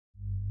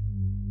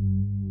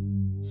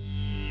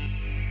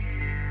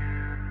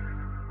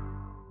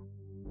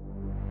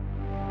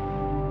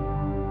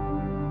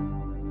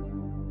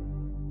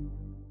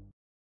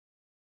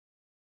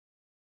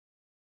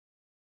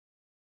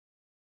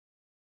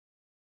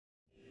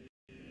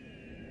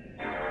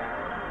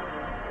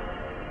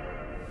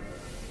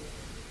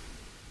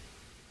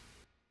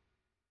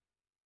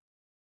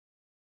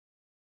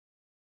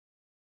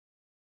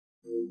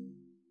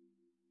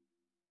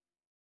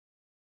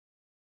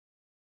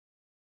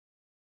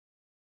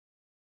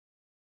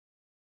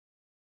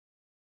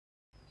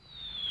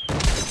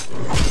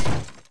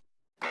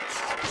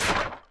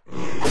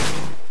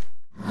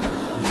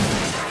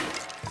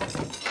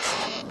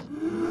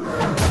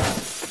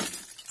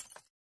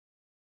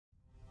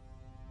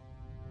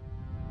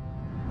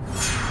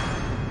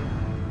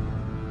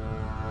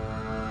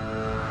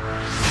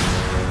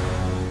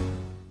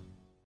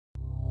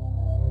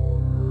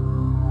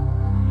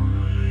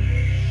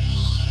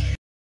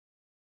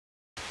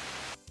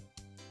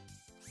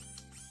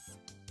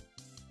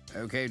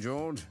Okay,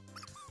 George.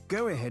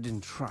 Go ahead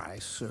and try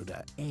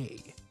soda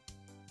A.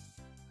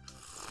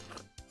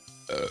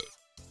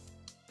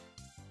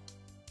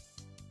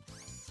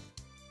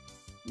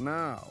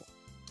 Now,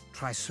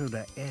 try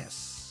soda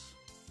S.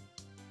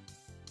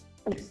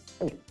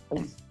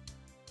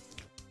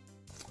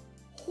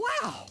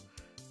 Wow!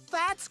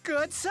 That's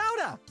good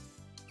soda!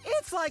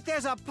 It's like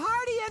there's a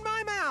party in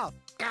my mouth!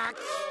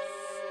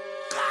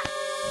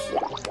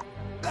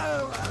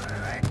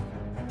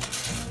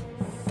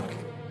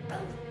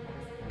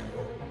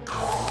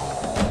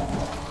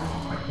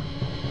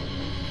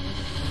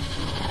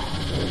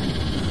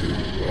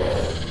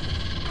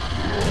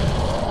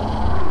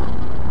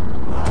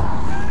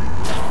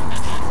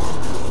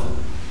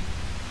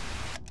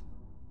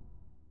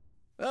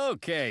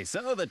 Okay,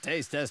 so the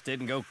taste test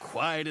didn't go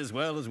quite as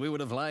well as we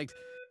would have liked.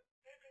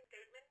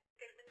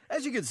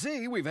 As you can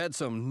see, we've had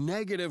some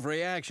negative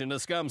reaction to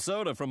scum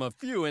soda from a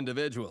few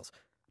individuals.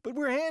 But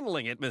we're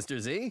handling it, Mr.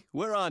 Z.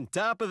 We're on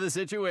top of the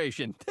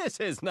situation. This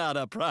is not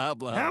a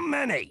problem. How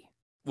many?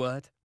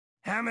 What?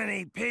 How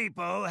many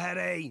people had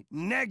a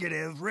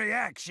negative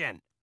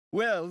reaction?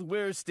 Well,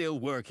 we're still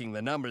working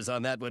the numbers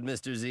on that one,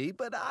 Mr. Z,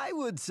 but I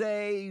would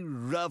say,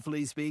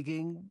 roughly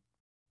speaking,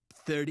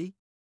 30.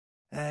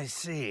 I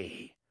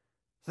see.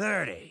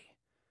 30.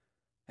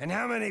 And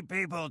how many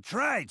people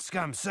tried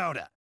scum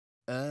soda?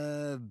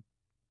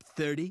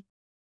 30.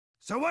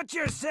 So what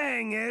you're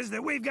saying is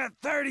that we've got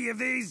 30 of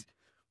these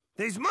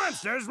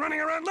monsters running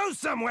around loose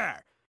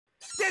somewhere.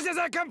 This is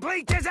a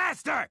complete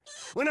disaster!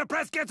 When the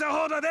press gets a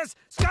hold of this,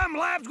 Scum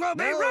Labs will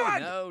be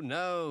ruined!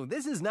 No.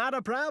 This is not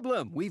a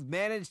problem. We've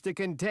managed to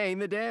contain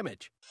the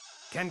damage.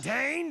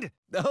 Contained?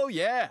 Oh,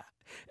 yeah.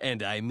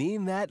 And I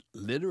mean that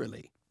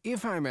literally.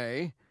 If I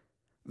may,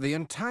 the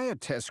entire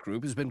test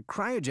group has been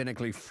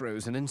cryogenically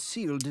frozen and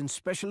sealed in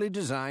specially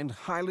designed,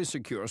 highly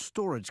secure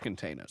storage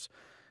containers.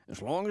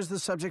 As long as the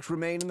subjects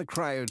remain in the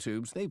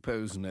cryotubes, they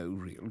pose no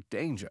real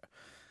danger.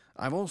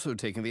 I've also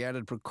taken the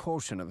added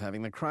precaution of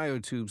having the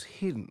cryotubes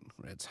hidden,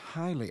 where it's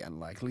highly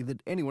unlikely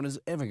that anyone is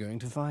ever going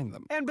to find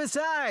them. And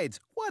besides,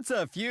 what's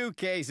a few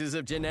cases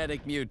of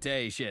genetic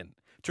mutation?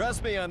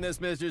 Trust me on this,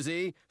 Mr.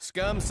 Z.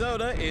 Scum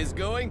Soda is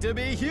going to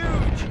be huge.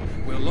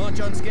 We'll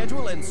launch on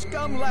schedule and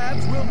Scum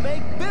Labs will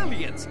make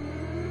billions.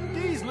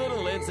 These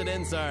little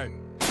incidents are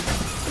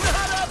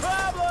not a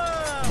problem!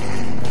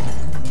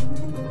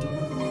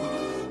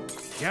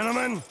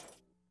 Gentlemen,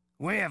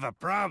 we have a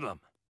problem.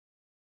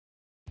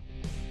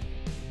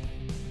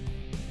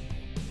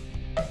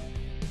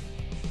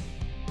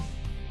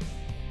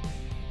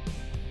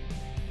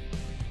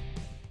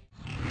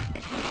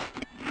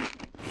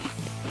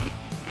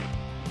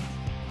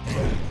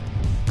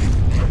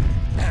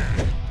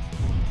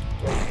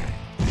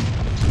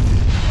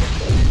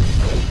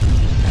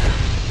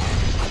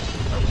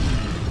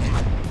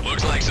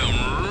 Looks like some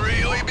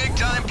really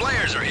big-time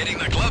players are hitting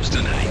the clubs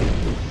tonight.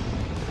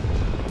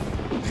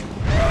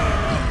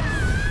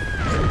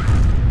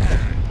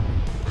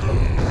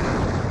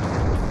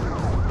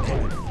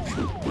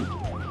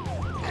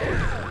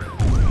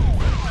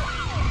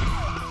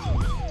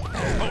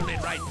 Hold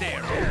it right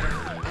there.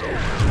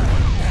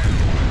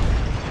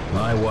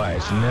 My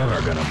wife's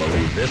never gonna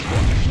believe this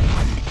one.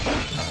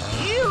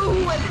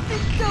 Ew, this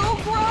is so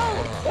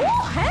gross.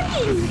 Oh,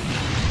 hey!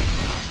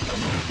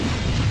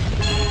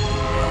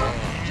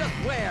 Just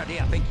where do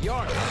you think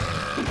you're going?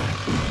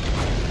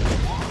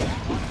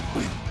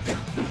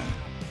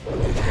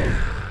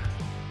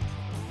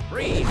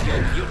 Freeze, you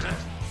mutant!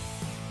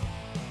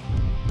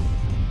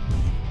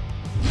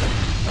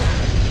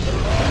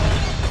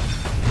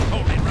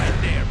 Hold it right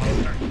there,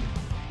 monster!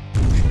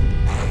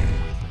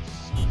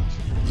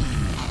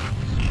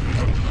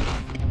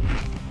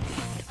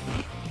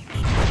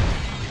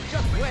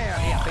 Just where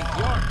do you think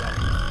you're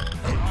going?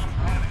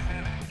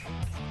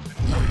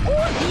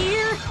 Oh,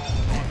 dear!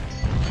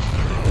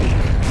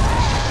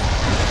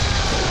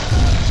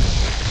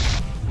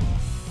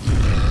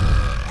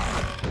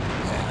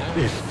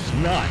 This is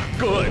not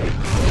good.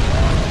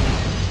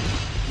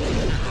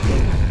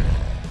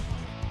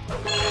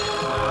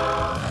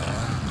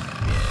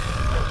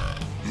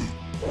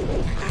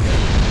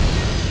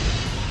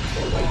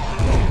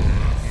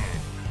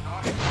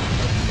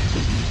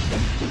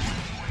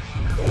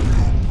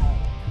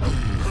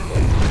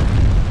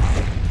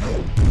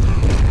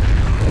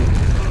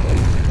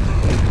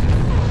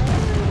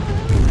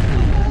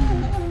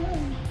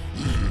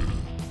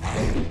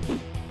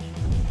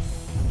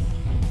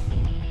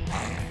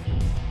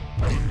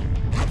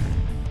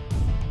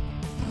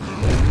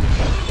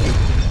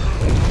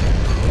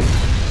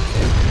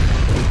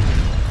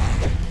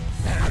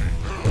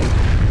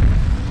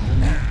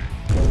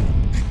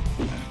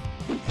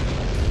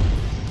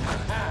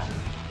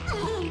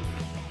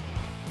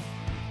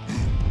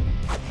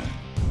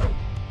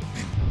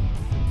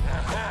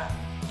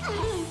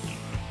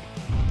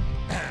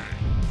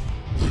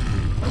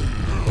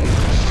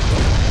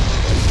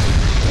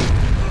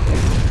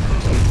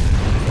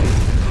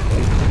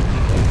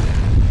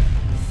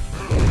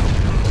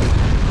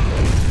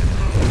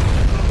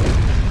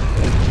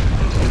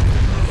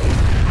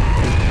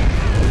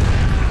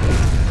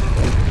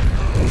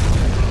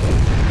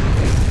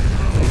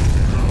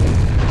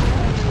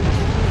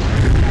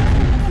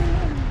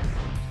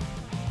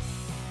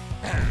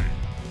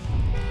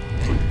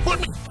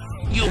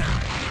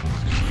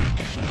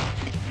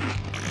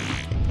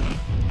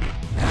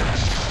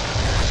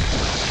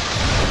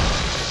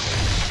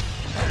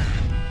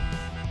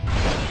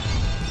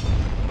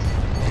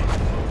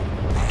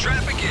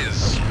 Traffic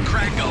is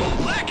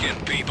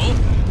crack-a-lackin', people.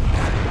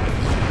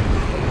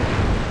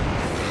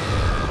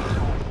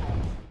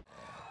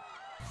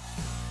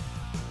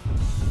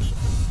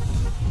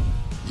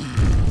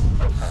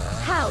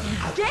 How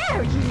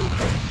dare you!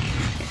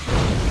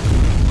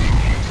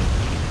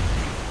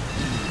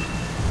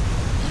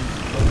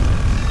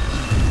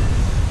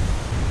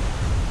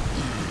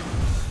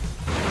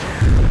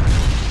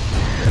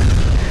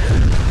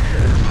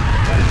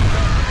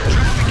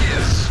 Traffic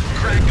is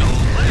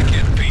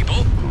crack-a-lackin',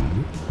 people.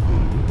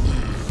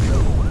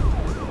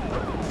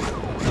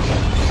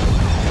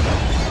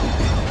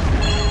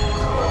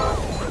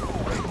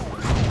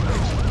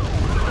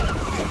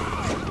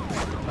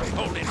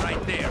 Hold it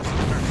right there.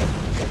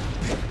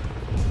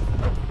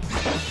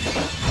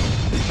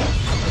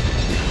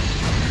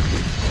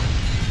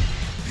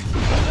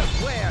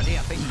 Where do you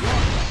think you're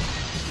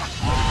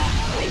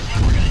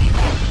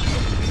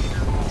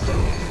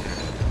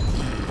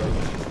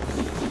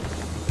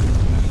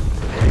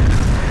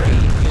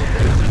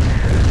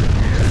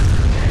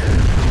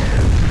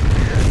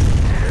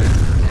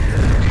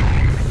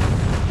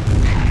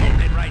Hold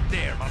it right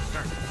there,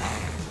 monster.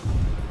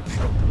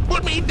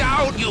 Put me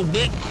down, you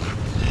bitch!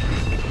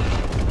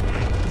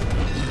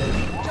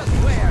 Just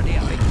where do you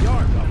think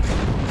you're going?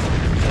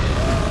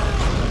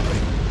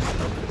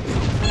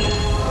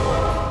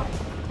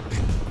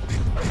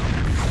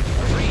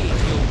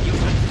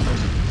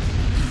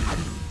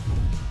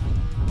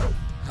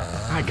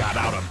 I got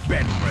out of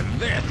bed for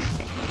this!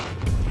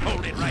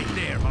 Hold it right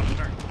there,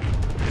 monster.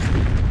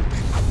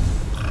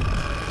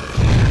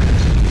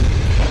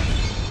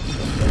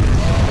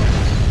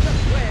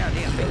 Just where do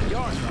you think you're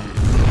going?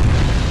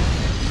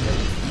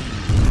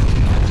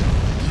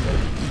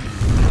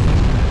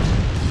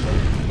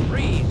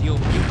 Breathe, you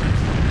mutant.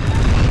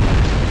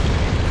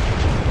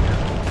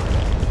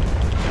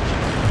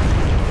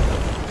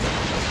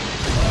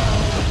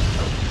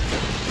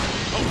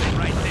 Hold it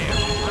right there.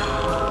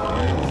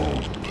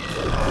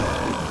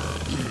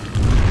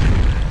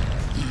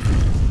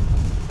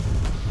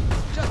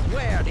 Just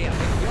where do you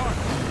think you're going?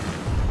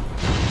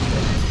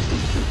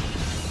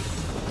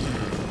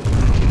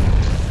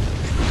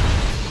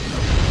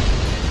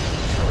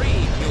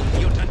 Breathe, you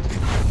mutant.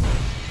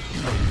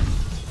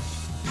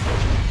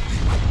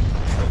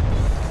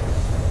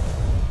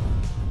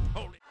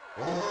 Hold it.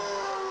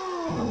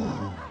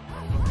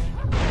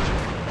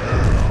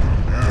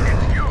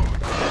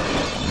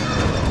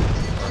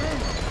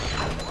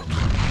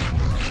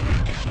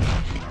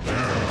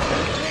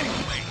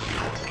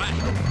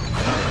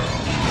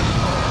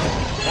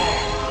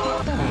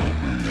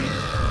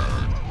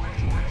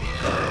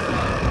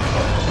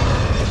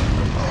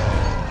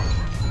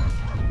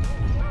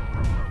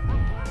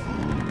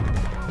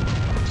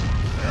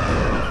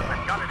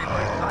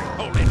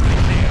 Hold it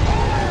right there.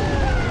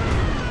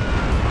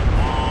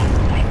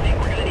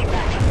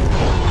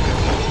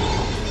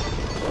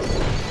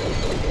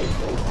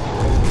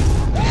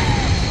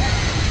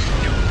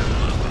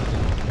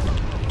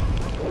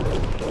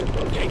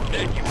 Take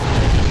that, you.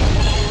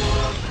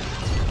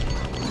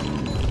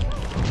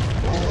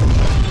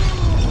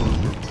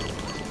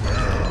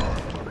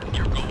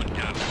 You're going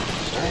down.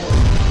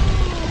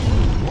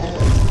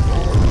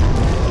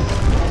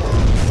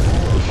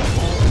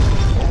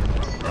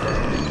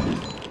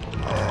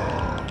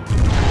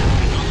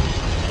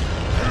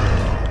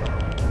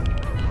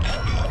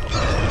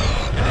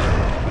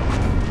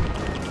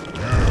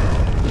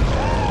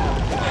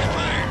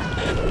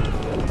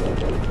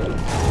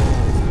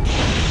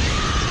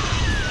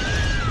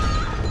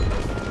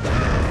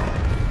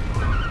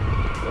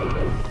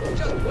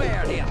 Just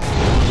where do you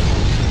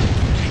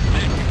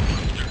think?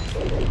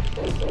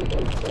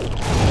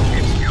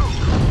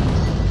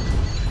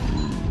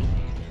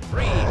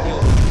 Breathe, you.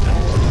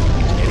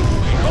 Getting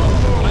way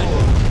over.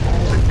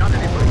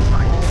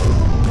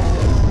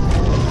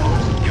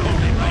 You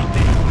hold it right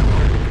there.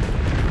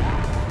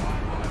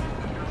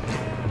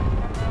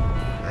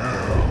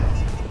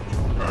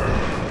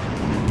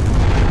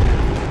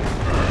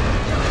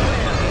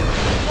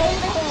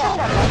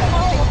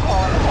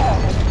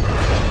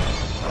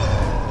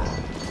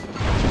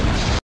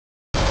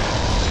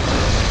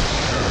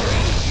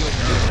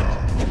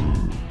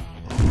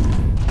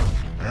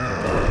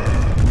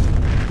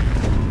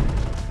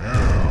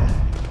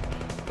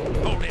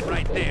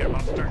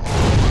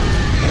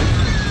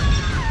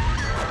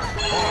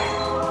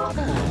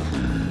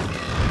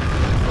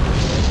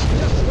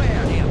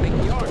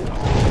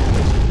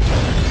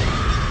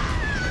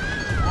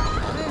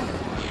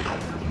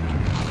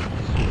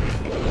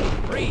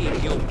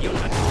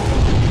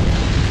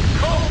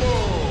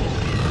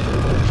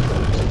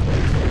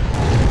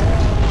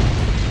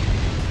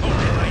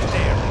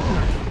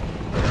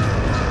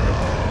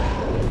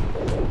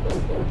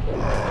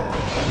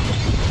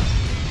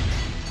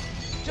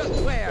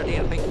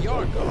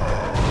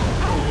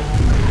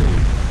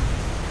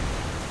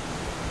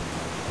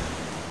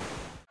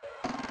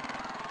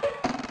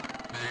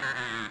 Hey,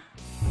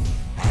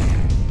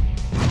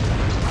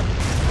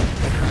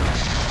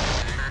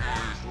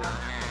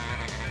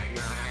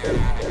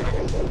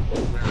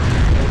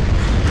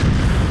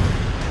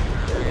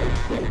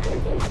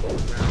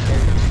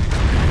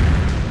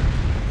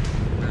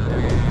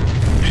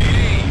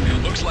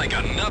 looks like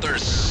another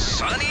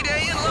sunny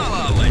day in La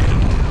La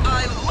Land.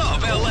 I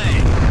love LA.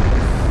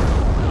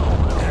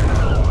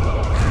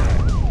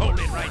 Hold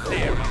it right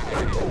there.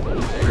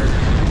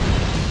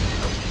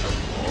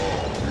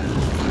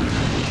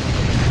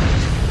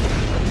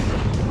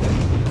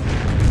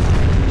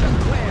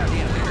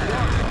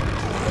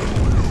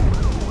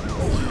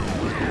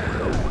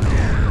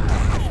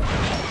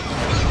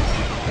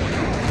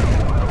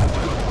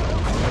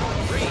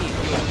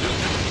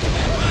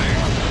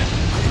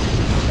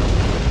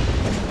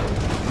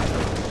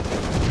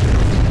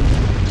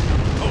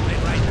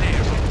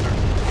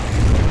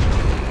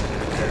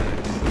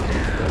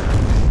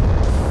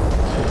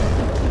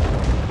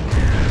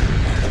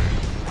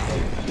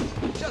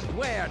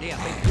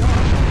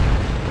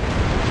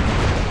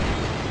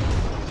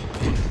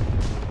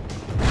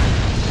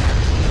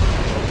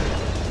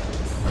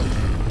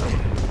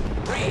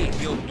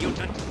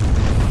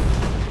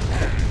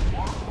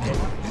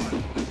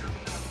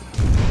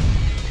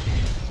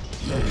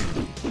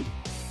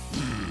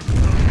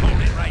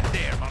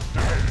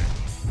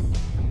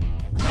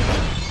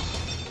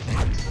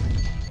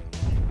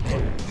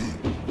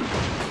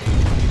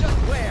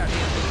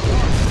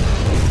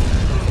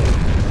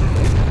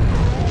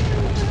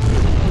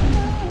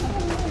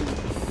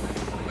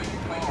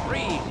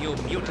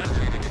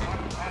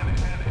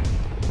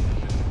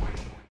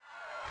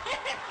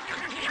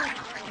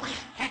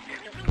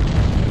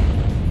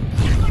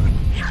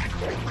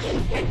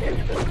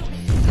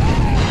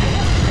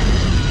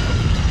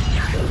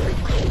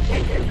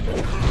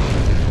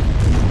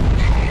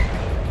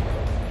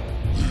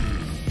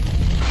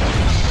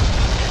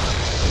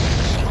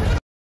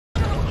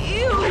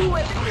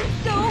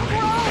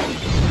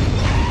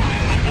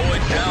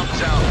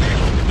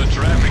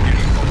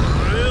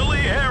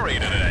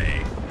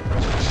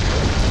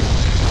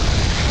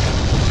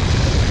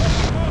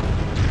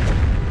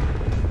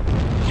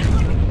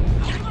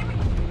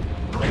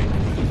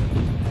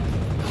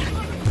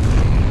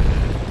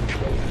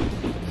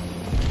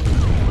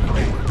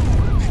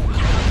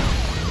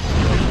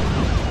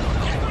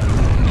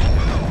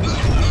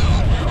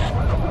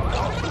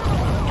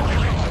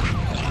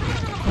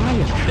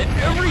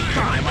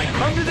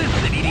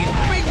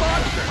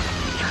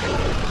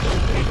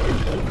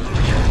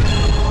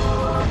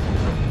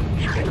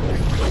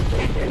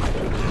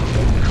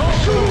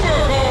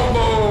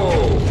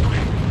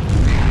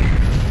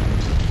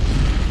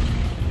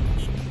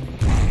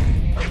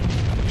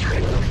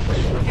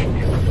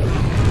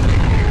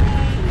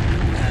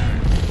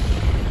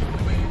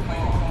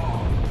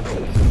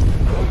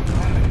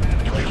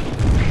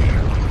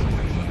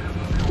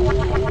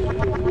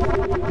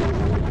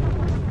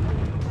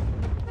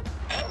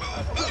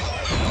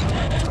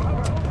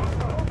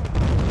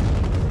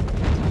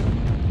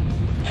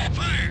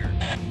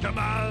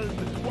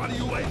 What are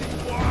you waiting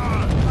for?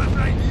 I'm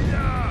right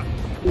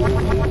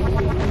here!